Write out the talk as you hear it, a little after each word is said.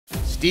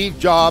Steve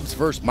Jobs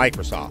vs.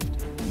 Microsoft,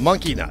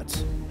 monkey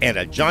nuts, and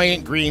a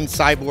giant green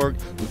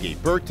cyborg who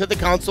gave birth to the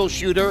console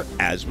shooter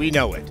as we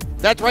know it.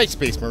 That's right,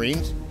 Space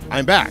Marines.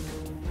 I'm back,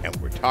 and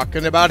we're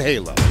talking about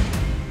Halo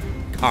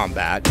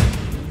Combat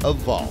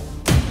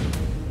Evolved.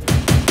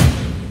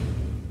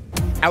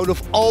 Out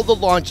of all the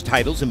launch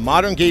titles in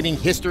modern gaming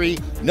history,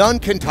 none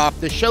can top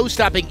the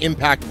show-stopping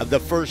impact of the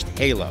first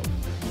Halo.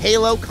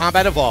 Halo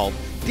Combat Evolved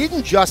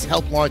didn't just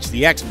help launch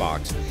the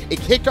Xbox, it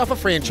kicked off a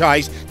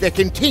franchise that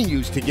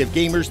continues to give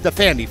gamers the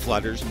fanny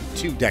flutters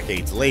 2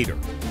 decades later.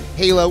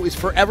 Halo is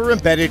forever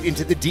embedded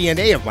into the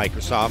DNA of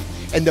Microsoft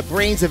and the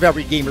brains of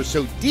every gamer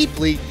so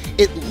deeply,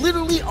 it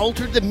literally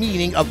altered the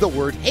meaning of the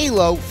word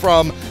Halo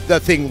from the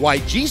thing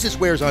white Jesus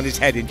wears on his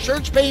head in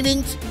church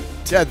paintings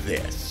to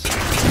this.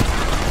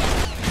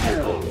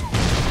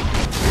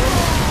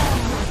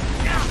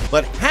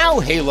 But how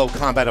Halo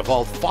Combat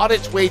Evolved fought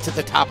its way to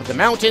the top of the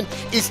mountain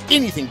is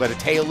anything but a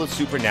tale of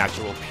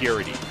supernatural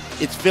purity.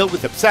 It's filled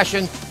with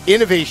obsession,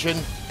 innovation,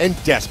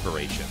 and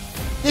desperation.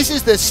 This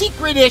is the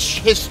secret-ish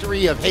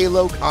history of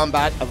Halo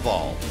Combat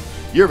Evolved.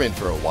 You're in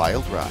for a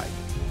wild ride.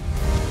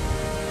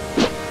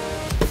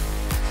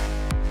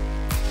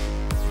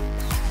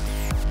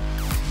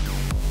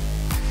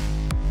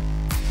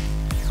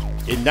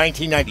 In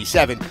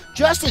 1997,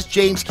 just as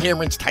James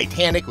Cameron's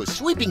Titanic was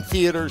sweeping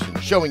theaters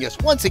and showing us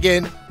once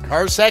again,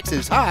 car sex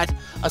is hot,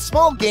 a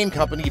small game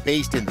company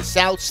based in the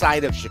south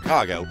side of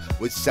Chicago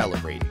was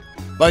celebrating.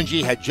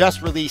 Bungie had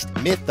just released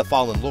Myth: The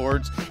Fallen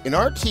Lords, an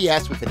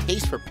RTS with a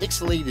taste for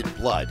pixelated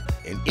blood,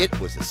 and it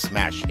was a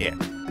smash hit.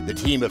 The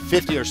team of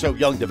 50 or so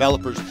young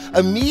developers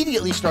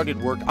immediately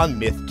started work on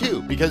Myth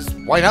 2, because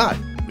why not?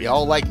 We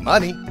all like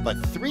money.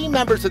 But 3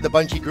 members of the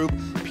Bungie group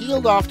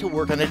peeled off to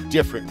work on a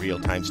different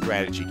real-time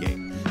strategy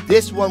game,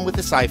 this one with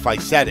a sci-fi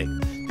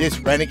setting. This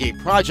renegade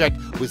project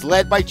was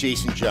led by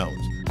Jason Jones,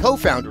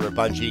 co-founder of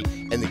Bungie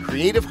and the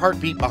creative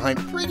heartbeat behind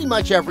pretty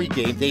much every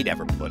game they'd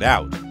ever put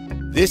out.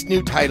 This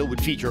new title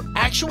would feature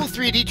actual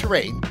 3D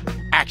terrain,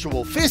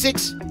 actual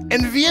physics,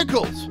 and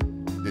vehicles.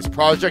 This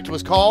project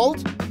was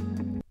called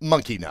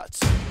Monkey Nuts.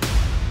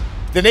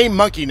 The name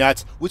Monkey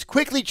Nuts was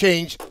quickly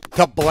changed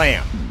to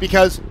Blam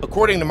because,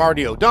 according to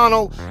Marty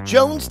O'Donnell,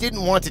 Jones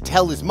didn't want to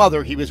tell his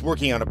mother he was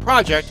working on a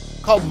project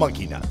called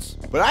Monkey Nuts.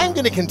 But I'm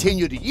going to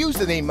continue to use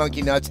the name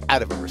Monkey Nuts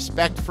out of a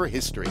respect for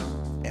history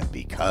and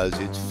because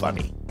it's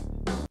funny.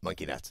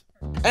 Monkey Nuts.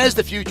 As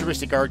the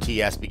futuristic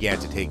RTS began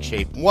to take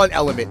shape, one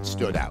element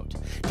stood out: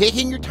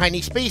 taking your tiny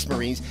Space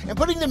Marines and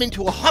putting them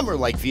into a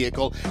Hummer-like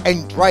vehicle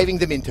and driving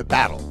them into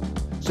battle.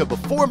 So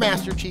before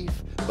Master Chief,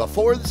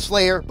 before the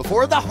Slayer,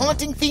 before the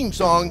haunting theme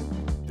song,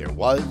 there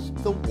was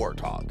the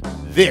Warthog.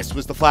 This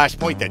was the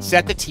flashpoint that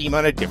set the team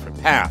on a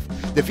different path.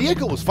 The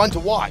vehicle was fun to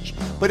watch,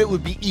 but it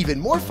would be even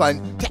more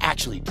fun to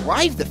actually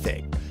drive the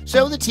thing.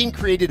 So the team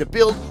created a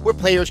build where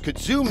players could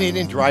zoom in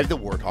and drive the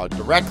Warthog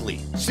directly.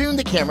 Soon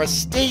the camera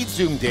stayed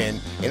zoomed in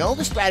and all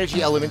the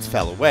strategy elements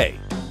fell away.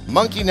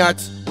 Monkey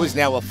Nuts was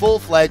now a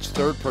full-fledged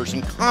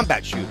third-person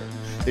combat shooter.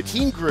 The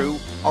team grew,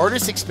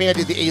 artists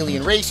expanded the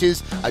alien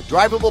races, a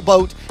drivable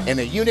boat, and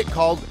a unit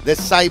called the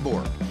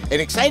Cyborg, an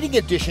exciting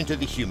addition to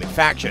the human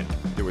faction.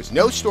 There was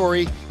no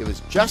story, it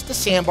was just a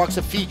sandbox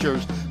of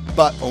features,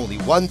 but only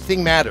one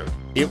thing mattered.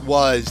 It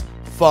was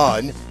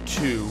fun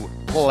to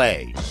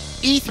play.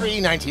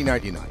 E3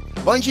 1999.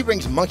 Bungie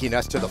brings Monkey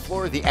Nuts to the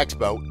floor of the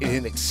Expo in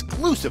an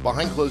exclusive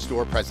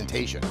behind-closed-door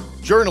presentation.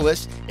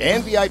 Journalists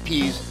and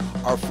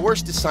VIPs are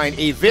forced to sign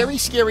a very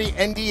scary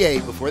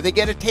NDA before they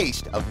get a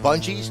taste of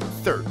Bungie's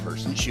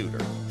third-person shooter.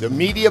 The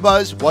media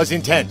buzz was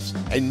intense,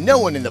 and no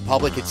one in the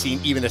public had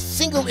seen even a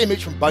single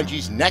image from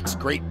Bungie's next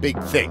great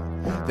big thing.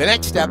 The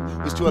next step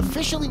was to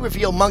officially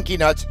reveal Monkey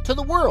Nuts to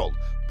the world,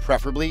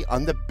 preferably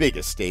on the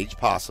biggest stage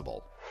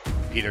possible.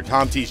 Peter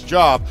Tomty's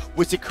job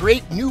was to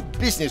create new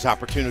business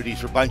opportunities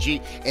for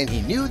Bungie, and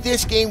he knew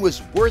this game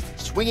was worth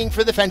swinging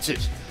for the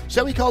fences.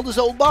 So he called his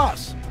old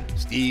boss,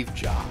 Steve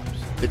Jobs.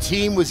 The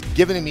team was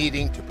given a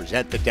meeting to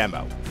present the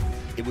demo.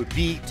 It would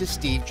be to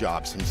Steve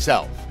Jobs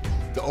himself.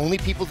 The only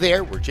people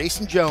there were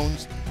Jason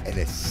Jones and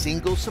a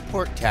single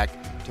support tech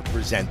to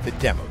present the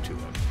demo to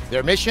him.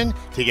 Their mission?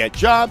 To get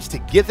Jobs to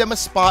give them a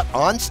spot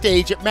on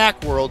stage at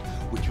Macworld,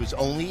 which was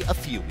only a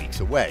few weeks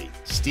away.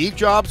 Steve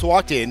Jobs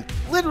walked in,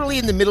 literally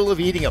in the middle of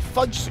eating a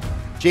fudgesicle.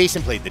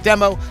 Jason played the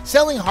demo,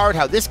 selling hard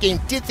how this game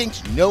did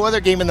things no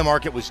other game in the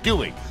market was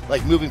doing,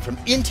 like moving from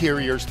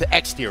interiors to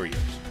exteriors.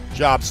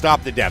 Jobs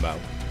stopped the demo.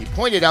 He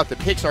pointed out that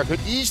Pixar could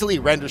easily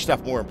render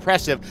stuff more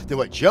impressive than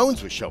what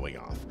Jones was showing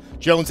off.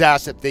 Jones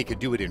asked if they could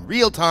do it in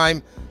real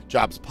time.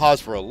 Jobs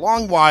paused for a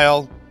long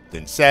while,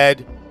 then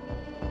said,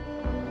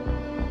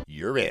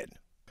 "You're in."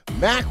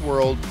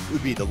 Macworld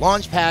would be the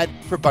launch pad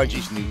for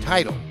Bungie's new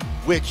title,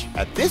 which,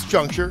 at this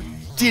juncture,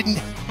 didn't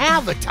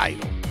have a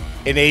title.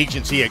 An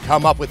agency had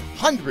come up with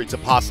hundreds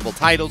of possible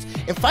titles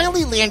and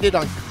finally landed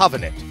on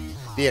Covenant.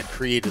 They had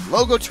created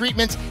logo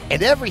treatments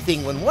and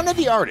everything when one of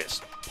the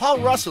artists, Paul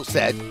Russell,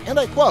 said, and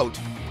I quote,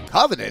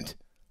 "Covenant?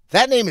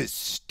 That name is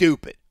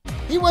stupid."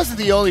 He wasn't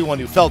the only one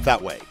who felt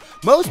that way.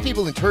 Most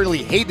people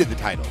internally hated the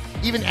title,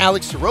 Even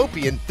Alex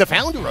Seropian, the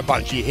founder of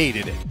Bungie,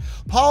 hated it.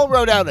 Paul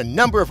wrote out a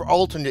number of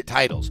alternate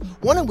titles,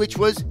 one of which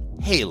was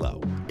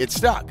Halo. It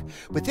stuck,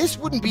 but this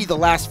wouldn't be the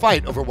last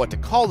fight over what to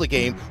call the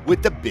game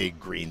with the big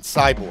green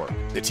cyborg.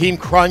 The team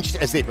crunched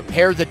as they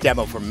prepared the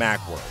demo for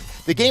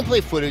Macworld. The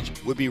gameplay footage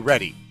would be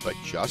ready, but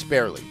just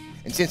barely.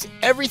 And since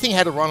everything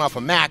had to run off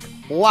a Mac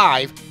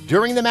live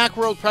during the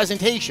Macworld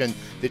presentation,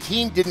 the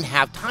team didn't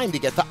have time to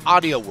get the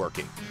audio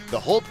working. The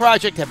whole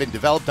project had been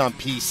developed on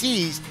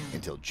PCs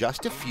until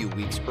just a few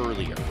weeks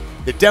earlier.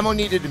 The demo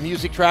needed a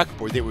music track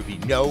or there would be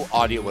no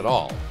audio at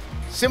all.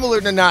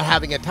 Similar to not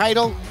having a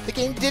title, the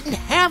game didn't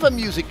have a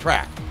music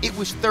track. It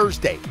was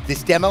Thursday.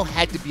 This demo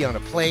had to be on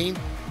a plane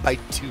by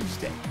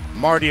Tuesday.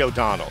 Marty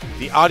O'Donnell,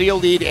 the audio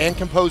lead and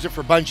composer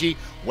for Bungie,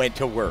 went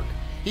to work.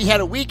 He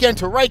had a weekend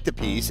to write the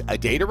piece, a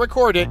day to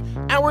record it,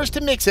 hours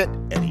to mix it,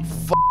 and he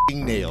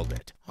f***ing nailed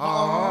it.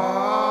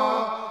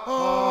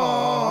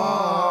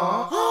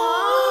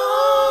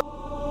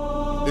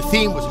 The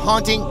theme was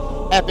haunting,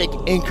 epic,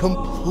 and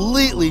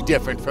completely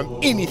different from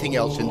anything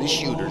else in the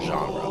shooter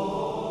genre.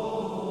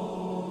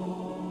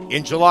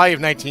 In July of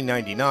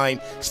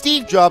 1999,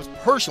 Steve Jobs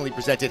personally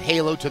presented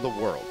Halo to the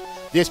world.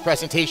 This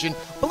presentation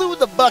blew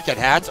the bucket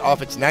hats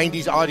off its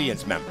 90s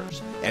audience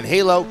members, and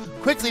Halo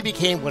quickly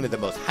became one of the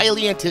most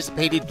highly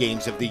anticipated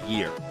games of the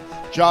year.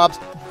 Jobs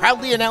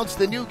proudly announced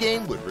the new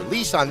game would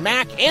release on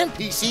Mac and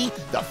PC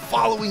the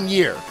following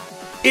year.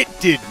 It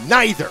did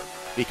neither,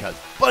 because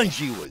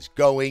Bungie was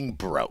going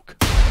broke.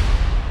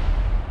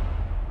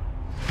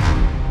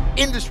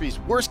 Industry's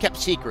worst-kept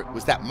secret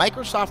was that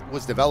Microsoft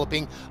was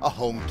developing a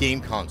home game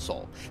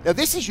console. Now,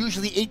 this is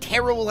usually a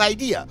terrible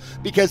idea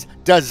because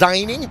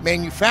designing,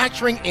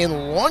 manufacturing,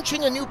 and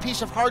launching a new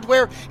piece of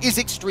hardware is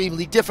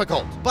extremely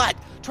difficult. But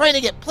trying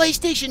to get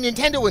PlayStation,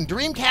 Nintendo, and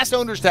Dreamcast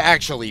owners to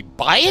actually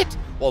buy it?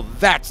 Well,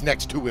 that's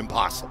next to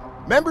impossible.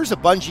 Members of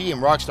Bungie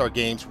and Rockstar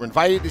Games were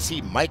invited to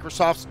see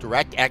Microsoft's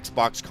Direct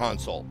Xbox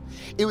console.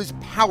 It was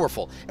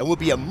powerful and would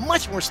be a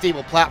much more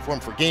stable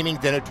platform for gaming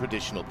than a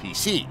traditional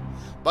PC.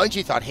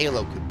 Bungie thought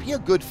Halo could be a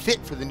good fit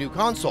for the new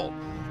console.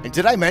 And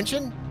did I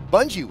mention?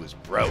 Bungie was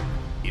broke.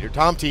 Peter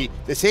Tomte,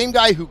 the same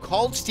guy who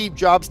called Steve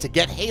Jobs to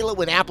get Halo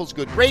in Apple's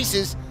good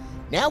graces,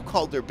 now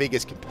called their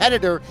biggest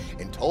competitor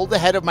and told the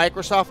head of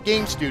Microsoft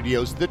Game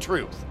Studios the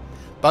truth.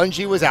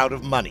 Bungie was out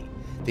of money.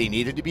 They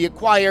needed to be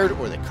acquired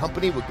or the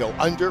company would go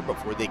under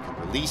before they could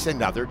release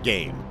another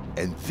game.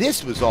 And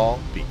this was all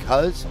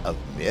because of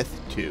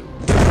Myth 2.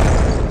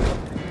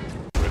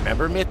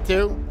 Remember Myth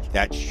 2?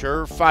 That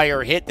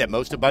surefire hit that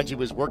most of Bungie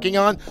was working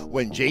on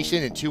when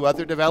Jason and two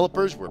other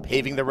developers were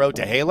paving the road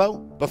to Halo?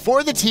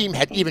 Before the team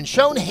had even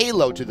shown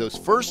Halo to those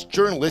first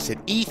journalists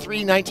at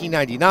E3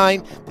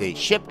 1999, they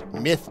shipped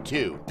Myth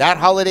 2. That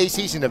holiday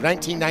season of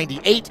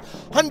 1998,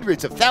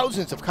 hundreds of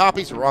thousands of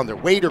copies were on their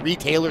way to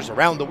retailers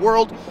around the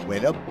world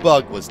when a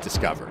bug was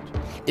discovered.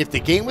 If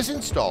the game was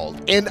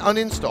installed and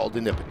uninstalled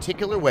in a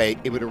particular way,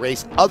 it would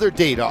erase other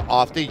data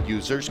off the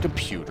user's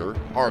computer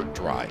hard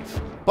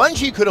drive.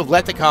 Bungie could have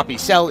let the copy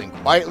sell and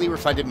quietly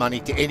refunded money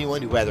to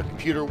anyone who had their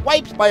computer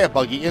wiped by a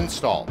buggy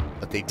install,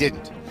 but they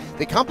didn't.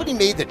 The company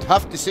made the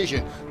tough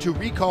decision to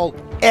recall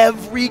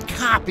every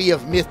copy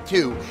of Myth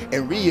 2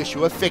 and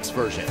reissue a fixed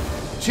version.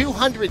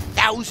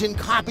 200,000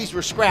 copies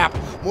were scrapped,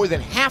 more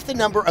than half the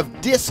number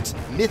of discs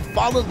Myth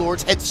Fallen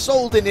Lords had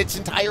sold in its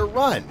entire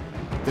run.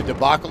 The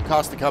debacle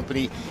cost the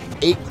company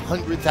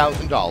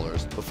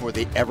 $800,000 before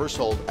they ever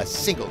sold a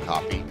single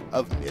copy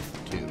of Myth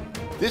 2.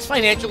 This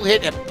financial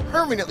hit had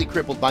permanently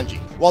crippled Bungie.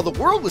 While the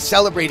world was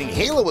celebrating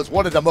Halo as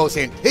one of the most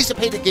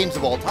anticipated games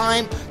of all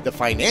time, the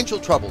financial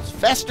troubles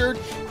festered,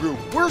 grew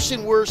worse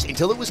and worse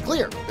until it was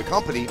clear the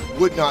company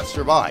would not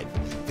survive.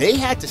 They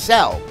had to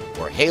sell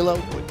or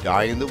Halo would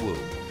die in the womb.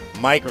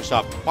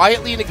 Microsoft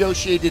quietly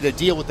negotiated a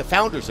deal with the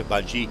founders of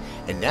Bungie,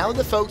 and now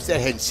the folks that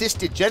had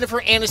insisted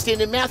Jennifer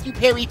Aniston and Matthew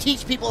Perry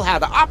teach people how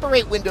to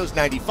operate Windows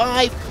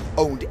 95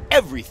 owned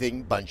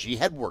everything Bungie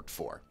had worked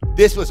for.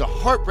 This was a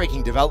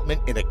heartbreaking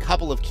development in a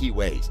couple of key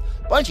ways.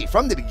 Bungie,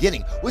 from the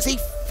beginning, was a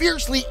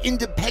fiercely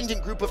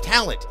independent group of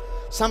talent,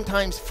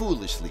 sometimes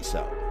foolishly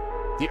so.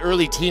 The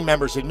early team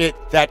members admit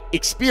that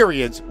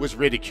experience was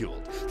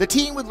ridiculed. The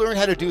team would learn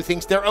how to do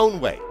things their own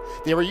way.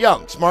 They were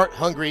young, smart,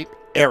 hungry,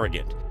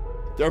 arrogant.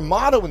 Their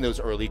motto in those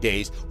early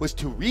days was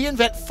to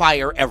reinvent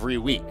fire every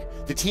week.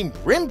 The team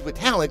brimmed with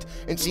talent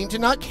and seemed to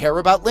not care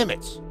about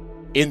limits.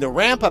 In the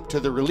ramp-up to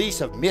the release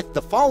of Myth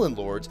the Fallen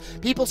Lords,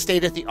 people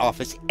stayed at the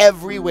office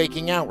every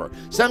waking hour,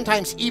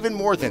 sometimes even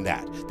more than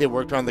that. They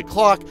worked around the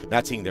clock,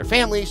 not seeing their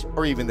families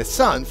or even the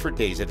sun for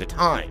days at a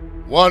time.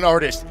 One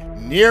artist,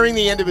 nearing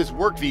the end of his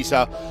work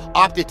visa,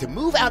 opted to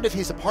move out of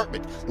his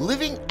apartment,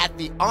 living at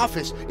the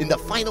office in the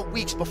final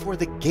weeks before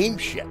the game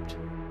shipped.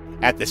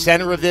 At the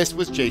center of this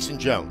was Jason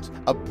Jones,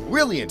 a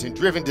brilliant and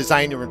driven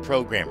designer and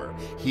programmer.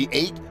 He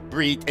ate,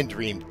 breathed, and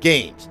dreamed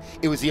games.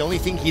 It was the only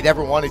thing he'd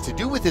ever wanted to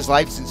do with his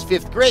life since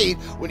 5th grade,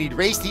 when he'd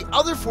raised the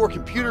other 4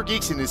 computer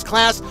geeks in his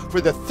class for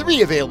the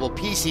 3 available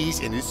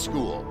PCs in his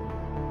school.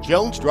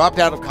 Jones dropped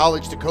out of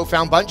college to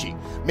co-found Bungie.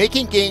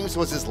 Making games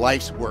was his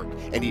life's work,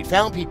 and he'd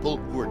found people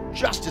who were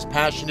just as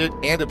passionate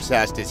and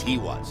obsessed as he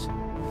was.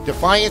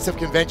 Defiance of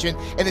convention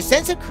and a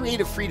sense of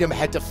creative freedom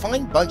had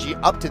defined Bungie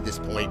up to this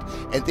point,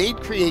 and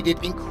they'd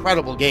created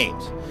incredible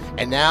games.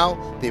 And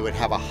now they would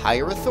have a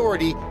higher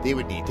authority they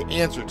would need to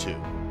answer to.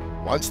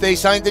 Once they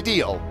signed the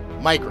deal,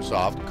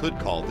 Microsoft could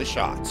call the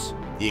shots.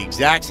 The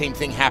exact same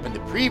thing happened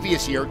the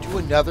previous year to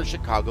another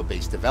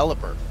Chicago-based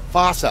developer,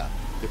 FOSSA,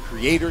 the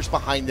creators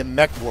behind the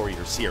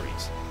MechWarrior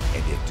series,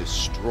 and it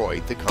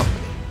destroyed the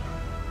company.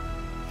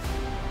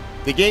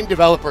 The game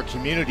developer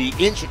community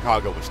in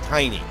Chicago was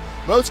tiny.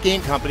 Most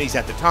game companies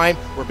at the time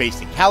were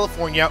based in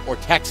California or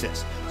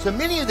Texas, so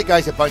many of the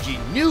guys at Bungie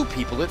knew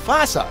people at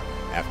FOSSA.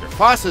 After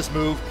FOSSA's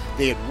move,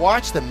 they had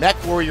watched the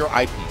MechWarrior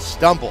IP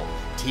stumble,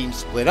 teams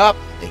split up,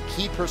 and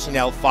key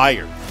personnel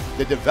fired.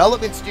 The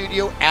development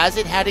studio, as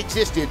it had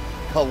existed,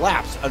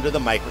 collapsed under the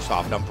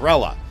Microsoft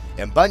umbrella,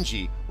 and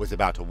Bungie was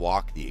about to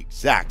walk the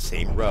exact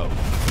same road.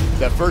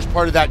 The first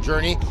part of that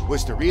journey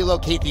was to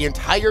relocate the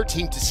entire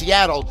team to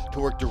Seattle to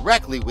work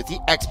directly with the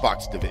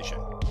Xbox division.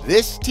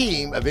 This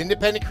team of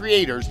independent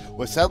creators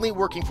was suddenly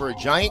working for a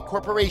giant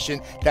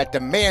corporation that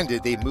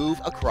demanded they move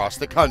across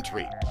the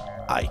country.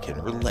 I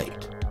can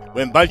relate.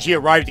 When Bungie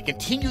arrived to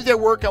continue their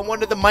work on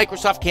one of the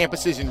Microsoft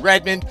campuses in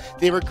Redmond,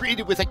 they were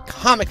greeted with a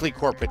comically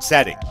corporate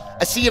setting.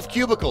 A sea of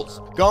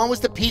cubicles. Gone was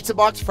the pizza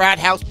box frat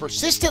house,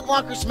 persistent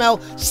locker smell,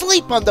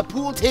 sleep on the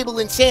pool table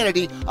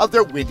insanity of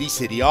their Windy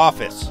City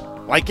office.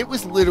 Like it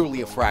was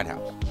literally a frat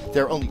house.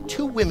 There are only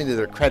 2 women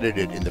that are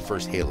credited in the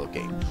first Halo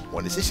game.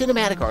 One is a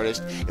cinematic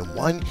artist, and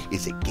one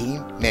is a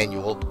game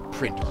manual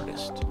print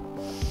artist.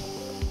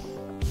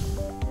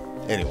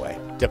 Anyway,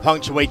 to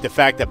punctuate the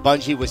fact that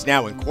Bungie was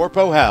now in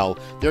corpo hell,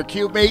 their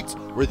cubemates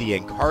were the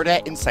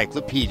Encarta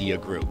Encyclopedia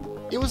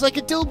Group. It was like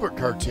a Dilbert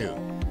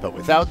cartoon, but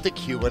without the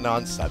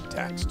QAnon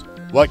subtext.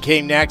 What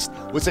came next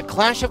was a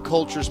clash of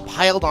cultures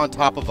piled on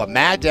top of a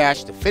mad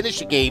dash to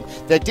finish a game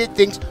that did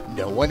things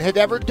no one had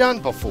ever done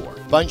before.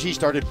 Bungie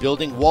started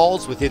building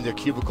walls within their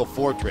cubicle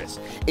fortress.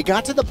 It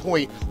got to the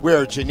point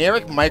where a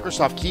generic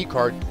Microsoft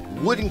keycard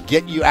wouldn't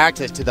get you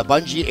access to the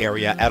Bungie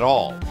area at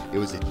all. It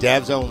was a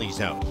devs-only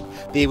zone.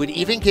 They would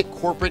even get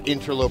corporate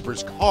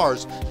interlopers'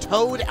 cars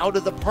towed out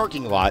of the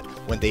parking lot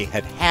when they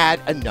had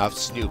had enough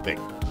snooping.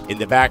 In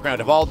the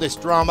background of all this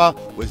drama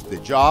was the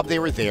job they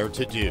were there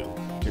to do: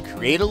 to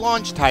create a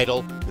launch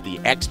title for the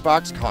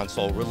Xbox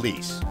console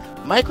release.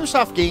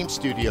 Microsoft Game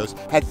Studios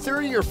had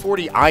 30 or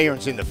 40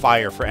 irons in the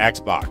fire for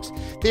Xbox.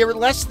 They were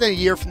less than a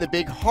year from the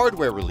big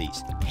hardware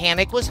release.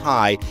 Panic was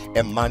high,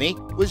 and money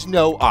was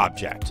no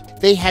object.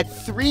 They had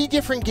 3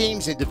 different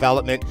games in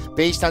development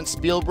based on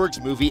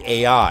Spielberg's movie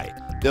AI.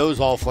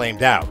 Those all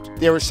flamed out.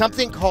 There was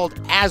something called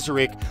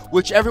Azaric,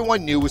 which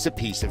everyone knew was a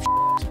piece of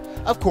shit.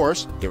 Of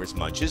course, there was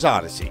Munch's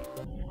Odyssey.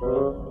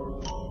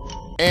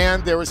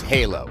 And there was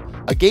Halo,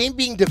 a game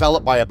being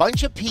developed by a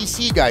bunch of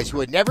PC guys who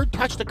had never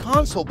touched a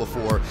console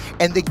before,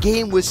 and the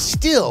game was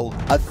still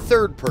a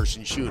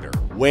third-person shooter.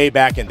 Way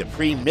back in the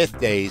pre-Myth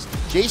days,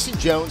 Jason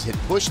Jones had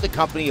pushed the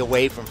company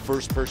away from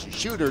first-person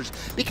shooters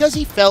because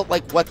he felt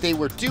like what they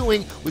were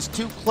doing was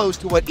too close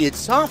to what id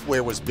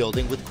Software was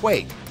building with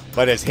Quake.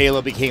 But as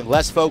Halo became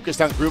less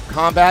focused on group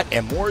combat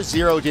and more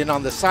zeroed in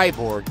on the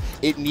cyborg,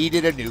 it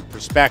needed a new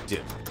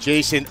perspective.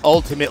 Jason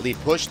ultimately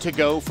pushed to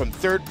go from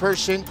third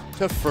person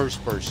to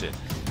first person.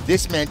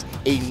 This meant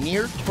a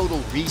near total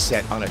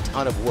reset on a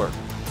ton of work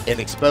and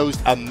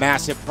exposed a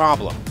massive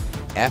problem.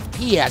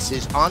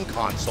 FPSs on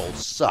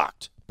consoles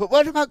sucked. But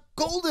what about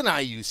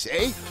GoldenEye, you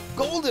say?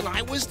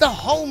 GoldenEye was the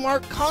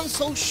hallmark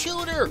console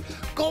shooter.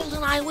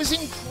 GoldenEye was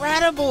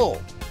incredible.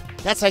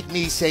 That's like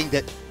me saying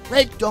that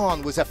Red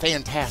Dawn was a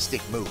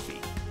fantastic movie.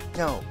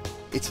 No,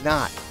 it's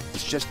not.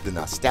 It's just the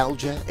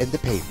nostalgia and the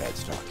pain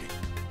meds talking.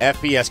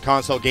 FPS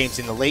console games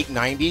in the late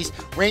 90s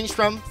ranged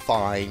from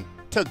fine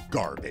to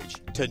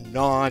garbage to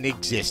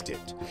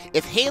non-existent.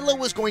 If Halo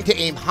was going to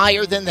aim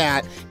higher than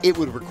that, it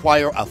would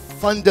require a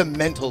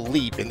fundamental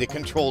leap in the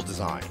control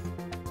design.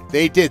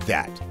 They did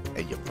that,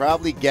 and you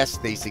probably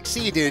guessed they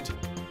succeeded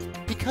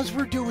because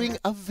we're doing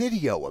a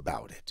video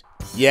about it.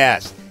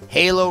 Yes,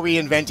 Halo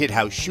reinvented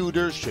how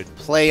shooters should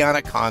play on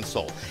a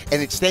console,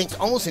 and it's thanks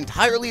almost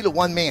entirely to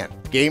one man.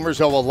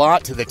 Gamers owe a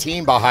lot to the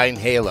team behind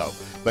Halo,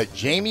 but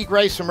Jamie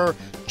Greisemer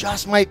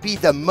just might be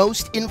the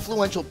most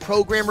influential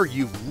programmer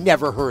you've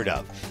never heard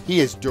of. He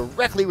is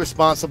directly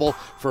responsible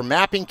for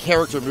mapping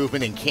character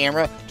movement and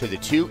camera to the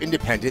 2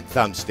 independent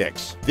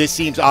thumbsticks. This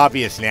seems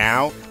obvious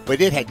now, but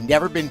it had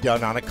never been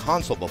done on a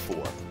console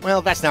before.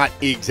 Well, that's not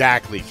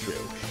exactly true.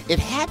 It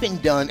had been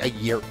done a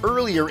year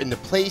earlier in the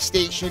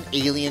PlayStation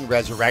Alien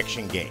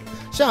Resurrection game.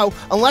 So,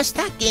 unless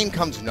that game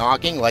comes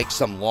knocking like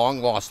some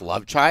long-lost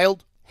love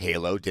child,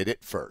 Halo did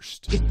it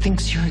first. It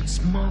thinks you're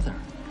its mother.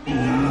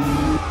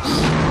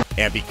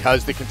 And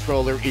because the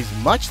controller is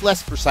much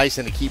less precise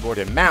than a keyboard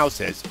and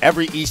mouse, as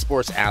every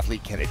esports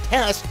athlete can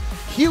attest,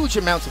 huge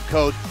amounts of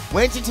code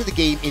went into the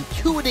game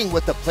intuiting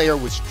what the player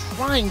was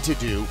trying to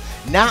do,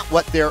 not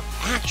what they're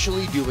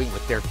actually doing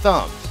with their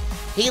thumbs.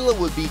 Halo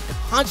would be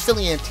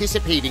constantly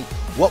anticipating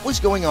what was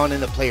going on in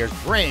the player's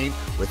brain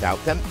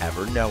without them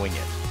ever knowing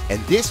it.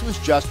 And this was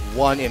just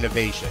one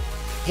innovation.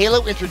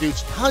 Halo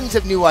introduced tons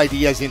of new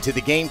ideas into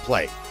the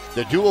gameplay.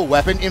 The dual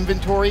weapon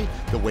inventory,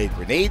 the way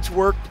grenades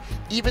worked,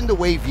 even the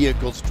way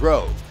vehicles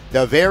drove.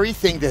 The very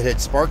thing that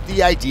had sparked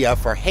the idea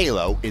for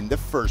Halo in the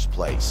first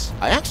place.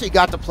 I actually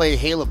got to play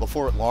Halo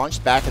before it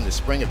launched back in the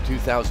spring of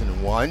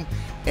 2001,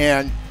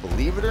 and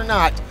believe it or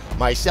not,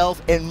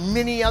 myself and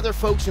many other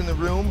folks in the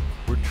room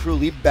were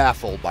truly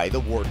baffled by the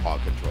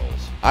Warthog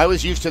controls. I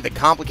was used to the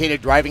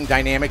complicated driving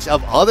dynamics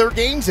of other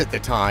games at the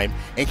time,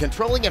 and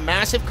controlling a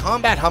massive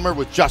combat Hummer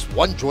with just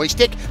one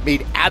joystick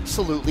made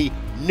absolutely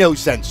no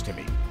sense to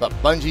me. But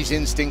Bungie's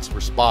instincts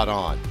were spot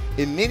on.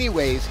 In many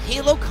ways,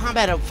 Halo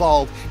Combat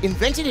Evolved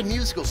invented a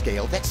musical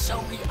scale that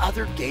so many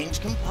other games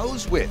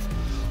compose with.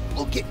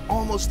 Look at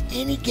almost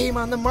any game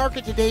on the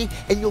market today,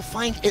 and you'll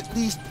find at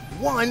least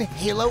one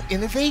Halo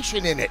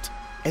innovation in it.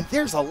 And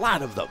there's a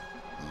lot of them.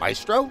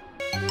 Maestro?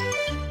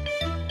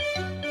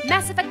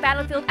 Mass Effect,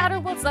 Battlefield, Outer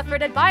Worlds, Left 4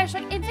 Dead,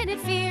 Bioshock, Infinite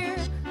Fear,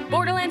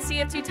 Borderlands,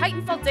 CF2,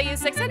 Titanfall,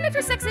 Deus Ex, and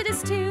Metro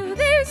Exodus 2.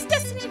 There's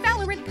Destiny,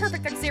 Valorant,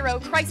 Perfect Dark Zero,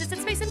 Crysis in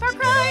Space, and Far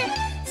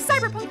Cry.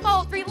 Cyberpunk,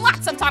 Fallout 3,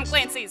 lots of Tom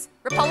Clancy's.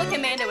 Republic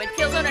Commando and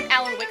Killzone and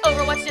Alan Wake,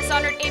 Overwatch,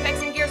 Dishonored,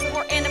 Apex, and Gears of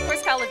War, and of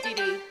course Call of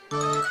Duty.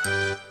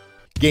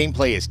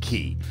 Gameplay is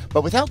key,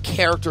 but without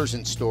characters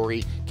and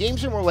story,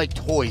 games are more like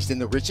toys than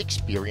the rich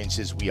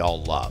experiences we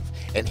all love,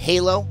 and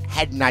Halo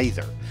had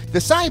neither. The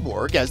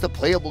Cyborg, as the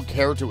playable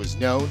character was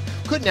known,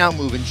 could now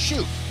move and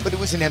shoot, but it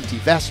was an empty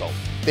vessel.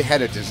 They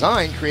had a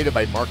design created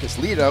by Marcus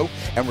Leto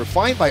and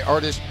refined by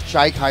artist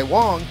Shai Kai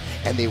Wong,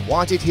 and they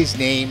wanted his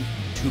name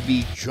to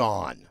be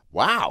John.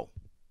 Wow,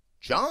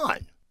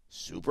 John.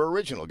 Super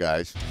original,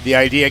 guys. The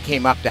idea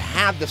came up to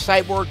have the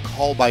Cyborg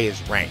called by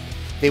his rank.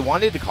 They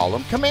wanted to call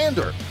him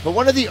Commander, but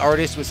one of the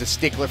artists was a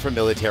stickler for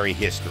military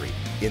history.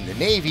 In the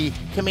Navy,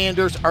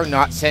 commanders are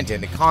not sent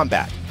into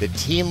combat. The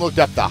team looked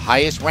up the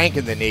highest rank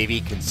in the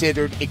Navy,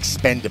 considered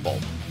expendable.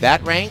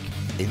 That rank?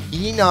 An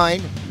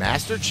E9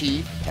 Master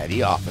Chief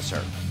Petty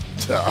Officer.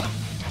 Duh,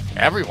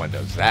 everyone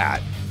knows that.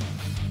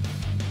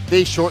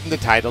 They shortened the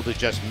title to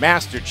just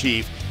Master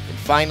Chief, and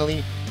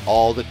finally,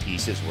 all the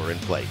pieces were in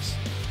place.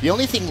 The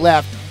only thing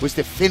left was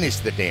to finish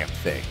the damn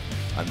thing.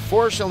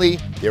 Unfortunately,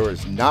 there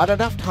was not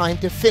enough time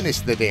to finish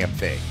the damn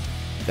thing.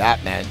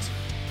 That meant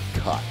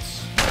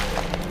cuts.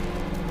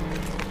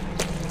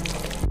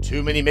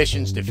 Too many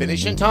missions to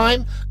finish in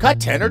time? Cut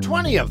 10 or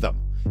 20 of them,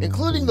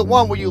 including the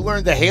one where you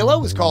learned the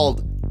Halo is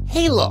called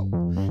Halo.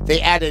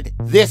 They added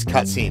this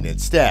cutscene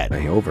instead.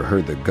 I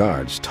overheard the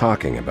guards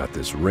talking about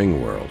this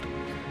ring world.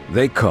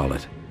 They call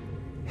it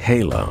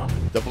Halo.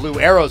 The blue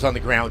arrows on the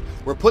ground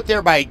were put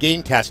there by a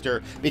game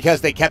tester because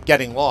they kept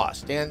getting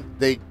lost, and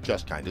they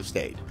just kind of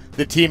stayed.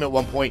 The team at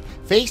one point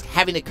faced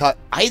having to cut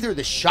either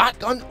the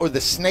shotgun or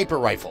the sniper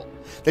rifle.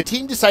 The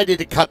team decided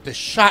to cut the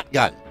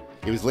shotgun.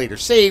 It was later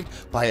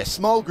saved by a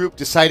small group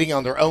deciding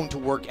on their own to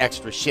work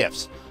extra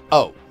shifts.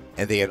 Oh,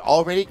 and they had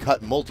already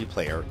cut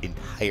multiplayer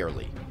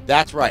entirely.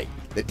 That's right.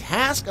 The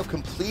task of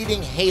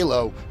completing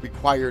Halo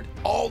required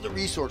all the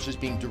resources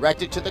being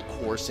directed to the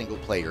core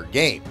single-player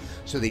game,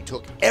 so they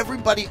took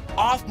everybody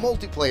off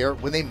multiplayer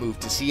when they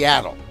moved to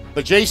Seattle.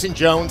 But Jason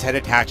Jones had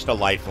attached a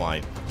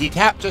lifeline. He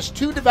tapped just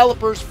 2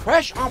 developers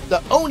fresh off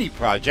the Oni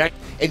project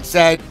and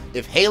said,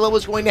 if Halo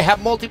was going to have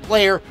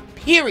multiplayer,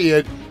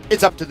 period,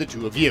 it's up to the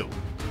 2 of you.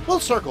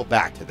 We'll circle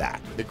back to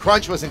that. The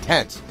crunch was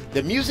intense.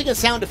 The music and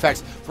sound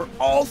effects for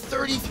all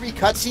 33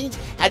 cutscenes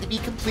had to be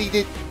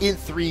completed in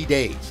 3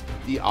 days.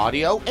 The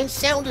audio and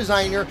sound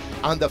designer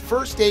on the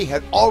first day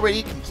had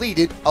already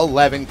completed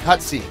 11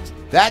 cutscenes.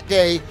 That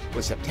day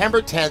was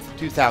September 10th,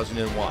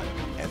 2001,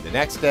 and the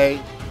next day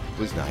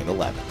was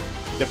 9/11.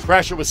 The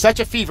pressure was such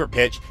a fever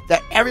pitch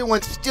that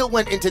everyone still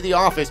went into the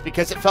office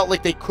because it felt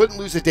like they couldn't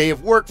lose a day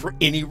of work for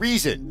any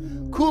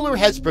reason. Cooler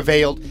heads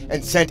prevailed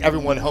and sent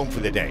everyone home for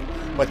the day,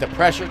 but the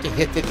pressure to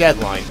hit the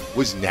deadline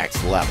was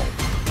next level.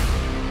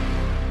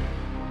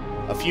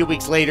 A few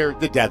weeks later,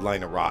 the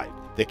deadline arrived.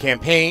 The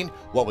campaign,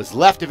 what was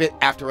left of it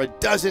after a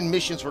dozen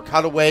missions were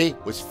cut away,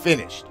 was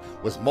finished.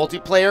 Was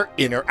multiplayer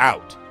in or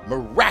out?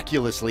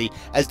 Miraculously,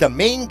 as the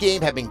main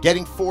game had been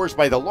getting forged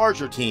by the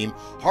larger team,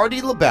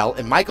 Hardy LaBelle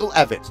and Michael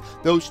Evans,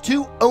 those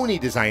 2 Oni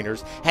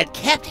designers, had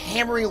kept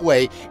hammering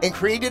away and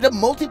created a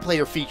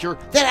multiplayer feature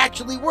that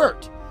actually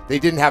worked. They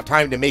didn't have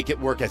time to make it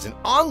work as an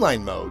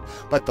online mode,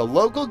 but the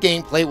local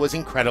gameplay was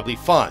incredibly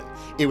fun.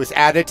 It was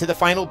added to the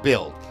final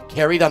build,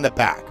 carried on the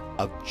back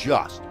of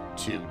just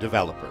 2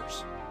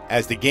 developers.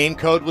 As the game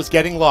code was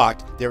getting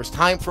locked, there was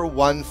time for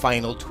one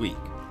final tweak.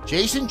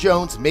 Jason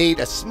Jones made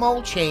a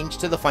small change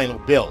to the final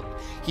build.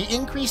 He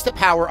increased the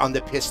power on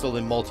the pistol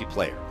in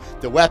multiplayer.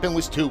 The weapon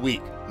was too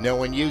weak. No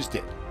one used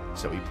it.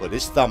 So he put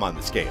his thumb on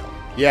the scale.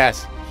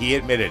 Yes, he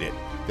admitted it.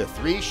 The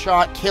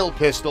 3-shot kill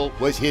pistol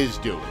was his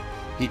doing.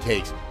 He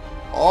takes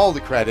all the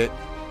credit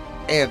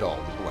and all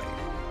the blame.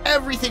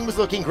 Everything was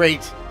looking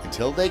great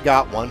until they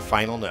got one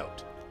final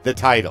note. The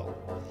title.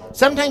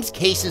 Sometimes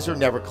cases are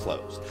never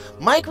closed.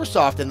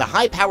 Microsoft and the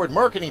high-powered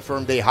marketing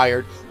firm they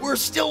hired were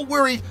still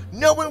worried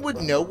no one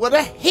would know what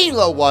a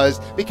Halo was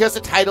because the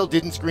title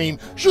didn't scream,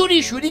 "Shooty,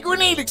 shooty,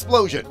 grenade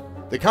explosion."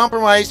 The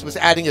compromise was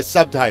adding a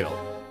subtitle,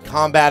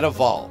 Combat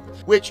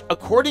Evolved, which,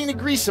 according to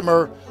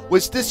Griesemer,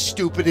 was the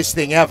stupidest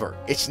thing ever.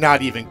 It's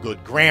not even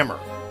good grammar.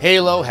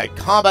 Halo had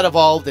Combat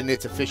Evolved in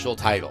its official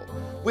title,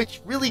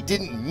 which really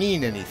didn't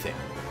mean anything,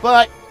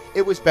 but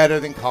it was better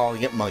than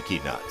calling it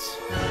Monkey Nuts,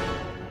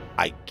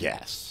 I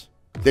guess.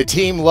 The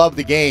team loved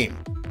the game.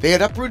 They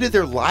had uprooted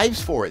their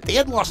lives for it. They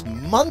had lost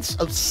months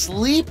of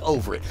sleep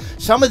over it.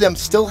 Some of them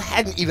still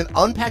hadn't even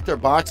unpacked their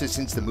boxes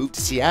since the move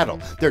to Seattle.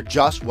 There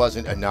just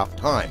wasn't enough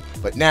time.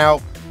 But now,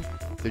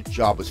 the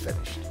job was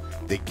finished.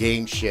 The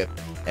game shipped,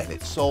 and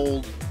it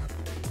sold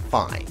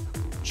fine.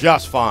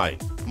 Just fine.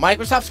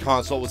 Microsoft's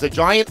console was a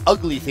giant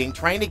ugly thing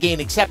trying to gain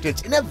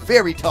acceptance in a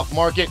very tough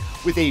market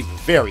with a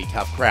very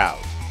tough crowd.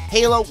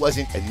 Halo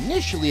wasn't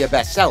initially a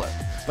bestseller,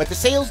 but the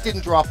sales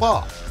didn't drop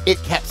off.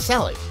 It kept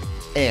selling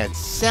and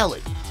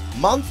selling.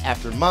 Month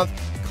after month,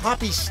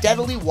 copies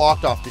steadily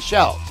walked off the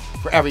shelves.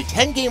 For every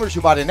 10 gamers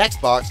who bought an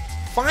Xbox,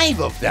 5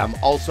 of them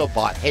also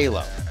bought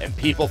Halo. And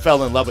people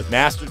fell in love with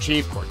Master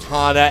Chief,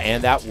 Cortana,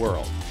 and that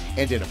world.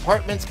 And in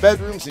apartments,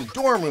 bedrooms, and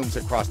dorm rooms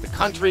across the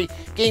country,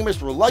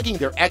 gamers were lugging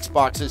their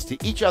Xboxes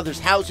to each other's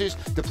houses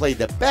to play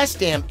the best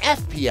damn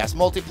FPS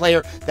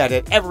multiplayer that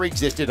had ever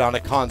existed on a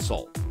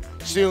console.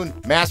 Soon,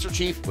 Master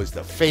Chief was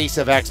the face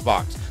of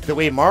Xbox, the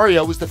way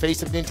Mario was the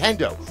face of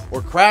Nintendo,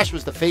 or Crash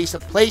was the face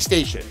of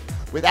PlayStation.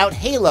 Without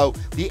Halo,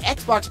 the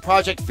Xbox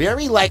project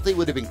very likely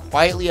would have been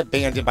quietly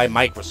abandoned by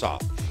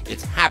Microsoft.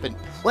 It's happened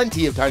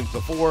plenty of times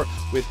before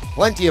with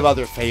plenty of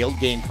other failed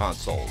game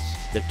consoles.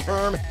 The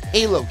term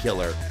Halo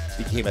Killer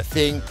became a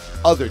thing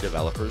other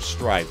developers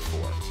strived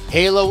for.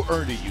 Halo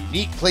earned a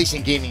unique place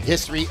in gaming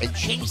history and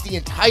changed the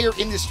entire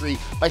industry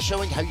by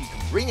showing how you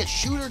can bring a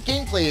shooter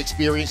gameplay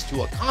experience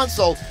to a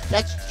console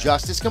that's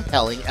just as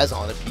compelling as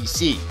on a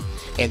PC,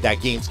 and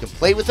that games can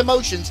play with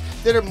emotions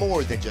that are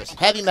more than just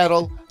heavy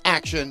metal,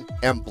 action,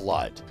 and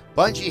blood.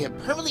 Bungie had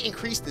permanently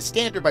increased the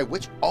standard by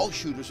which all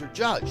shooters are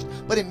judged,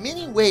 but in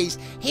many ways,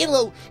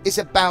 Halo is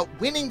about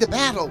winning the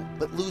battle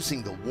but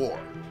losing the war.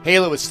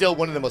 Halo is still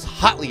one of the most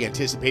hotly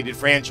anticipated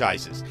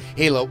franchises.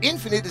 Halo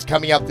Infinite is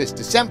coming out this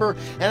December,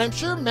 and I'm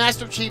sure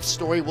Master Chief's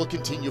story will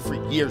continue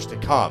for years to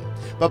come.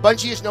 But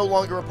Bungie is no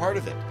longer a part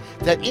of it.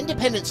 That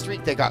independent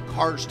streak that got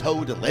cars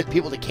towed and led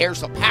people to care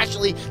so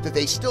passionately that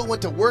they still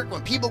went to work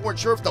when people weren't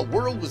sure if the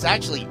world was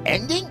actually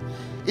ending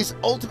is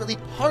ultimately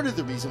part of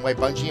the reason why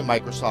Bungie and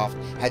Microsoft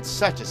had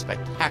such a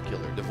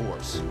spectacular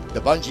divorce. The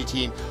Bungie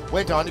team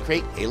went on to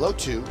create Halo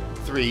 2,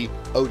 3,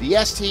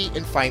 ODST,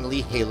 and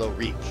finally Halo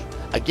Reach.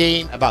 A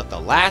game about the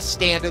last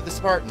stand of the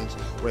Spartans,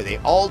 where they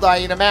all die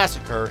in a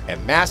massacre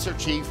and Master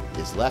Chief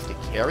is left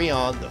to carry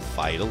on the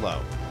fight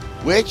alone.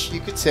 Which, you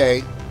could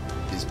say,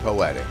 is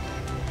poetic.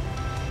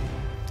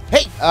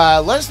 Hey,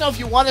 let us know if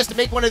you want us to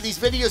make one of these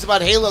videos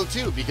about Halo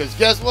 2, because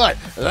guess what?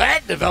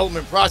 That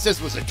development process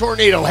was a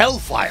tornado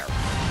hellfire.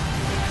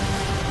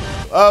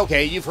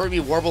 Okay, you've heard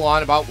me warble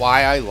on about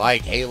why I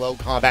like Halo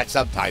Combat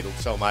Subtitled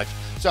so much,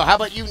 so how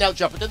about you now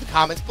jump into the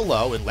comments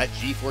below and let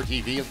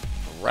G4TV and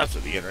the rest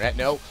of the internet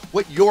know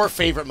what your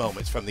favorite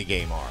moments from the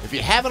game are. If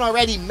you haven't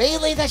already,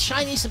 melee that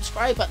shiny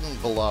subscribe button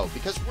below,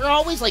 because we're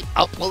always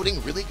uploading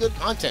really good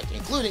content,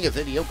 including a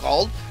video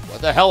called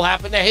What the Hell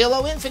Happened to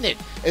Halo Infinite,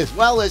 as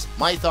well as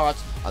my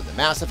thoughts on the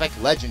Mass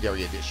Effect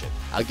Legendary Edition,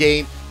 a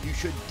game you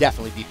should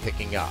definitely be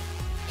picking up.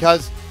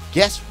 Because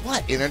guess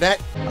what, internet?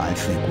 I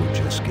think we're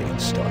just getting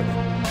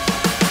started.